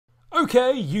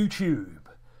Okay, YouTube.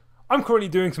 I'm currently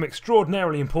doing some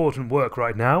extraordinarily important work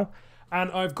right now, and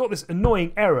I've got this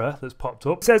annoying error that's popped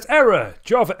up. It says, error,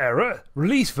 Java error,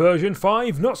 release version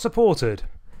 5 not supported.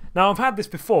 Now, I've had this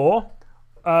before,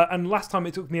 and last time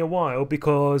it took me a while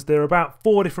because there are about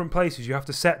 4 different places you have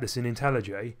to set this in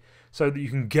IntelliJ so that you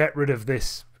can get rid of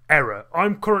this error.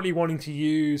 I'm currently wanting to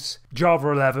use Java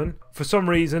 11. For some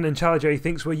reason, IntelliJ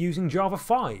thinks we're using Java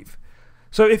 5.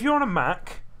 So if you're on a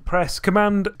Mac, press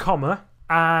Command, comma,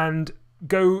 and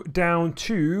go down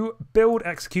to Build,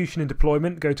 Execution and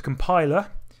Deployment, go to Compiler.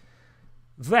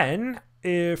 Then,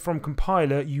 from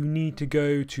Compiler, you need to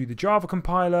go to the Java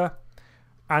compiler,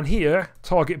 and here,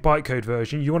 target bytecode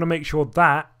version. You want to make sure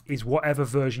that is whatever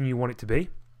version you want it to be.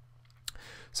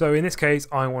 So in this case,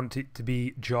 I want it to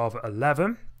be Java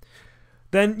 11.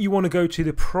 Then you want to go to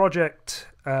the project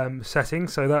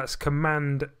settings, so that's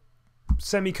Command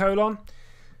semicolon.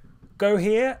 Go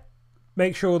here,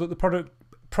 make sure that the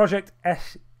project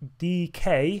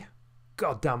SDK,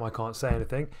 god damn I can't say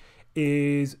anything,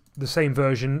 is the same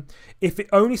version. If it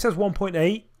only says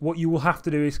 1.8, what you will have to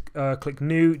do is click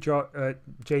New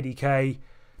JDK.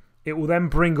 It will then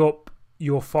bring up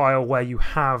your file where you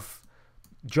have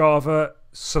Java.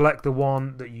 Select the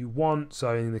one that you want.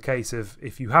 So in the case of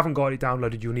if you haven't got it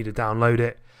downloaded, you'll need to download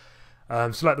it.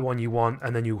 Select the one you want,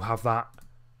 and then you'll have that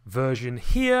version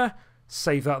here.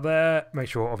 Save that there. Make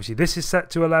sure obviously this is set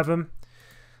to 11.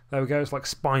 There we go. It's like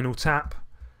Spinal Tap.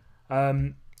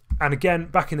 And again,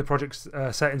 back in the project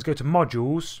settings, go to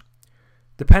Modules,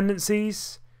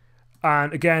 Dependencies,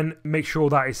 and again, make sure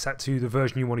that is set to the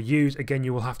version you want to use. Again,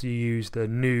 you will have to use the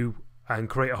new and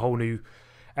create a whole new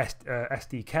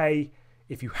SDK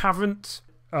if you haven't.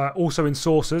 Also in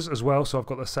sources as well, so I've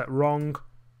got that set wrong.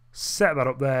 Set that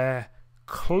up there,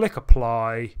 click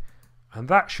Apply, and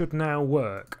that should now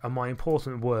work, and my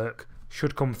important work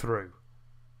should come through.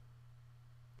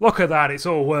 Look at that, it's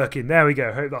all working. There we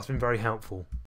go. Hope that's been very helpful.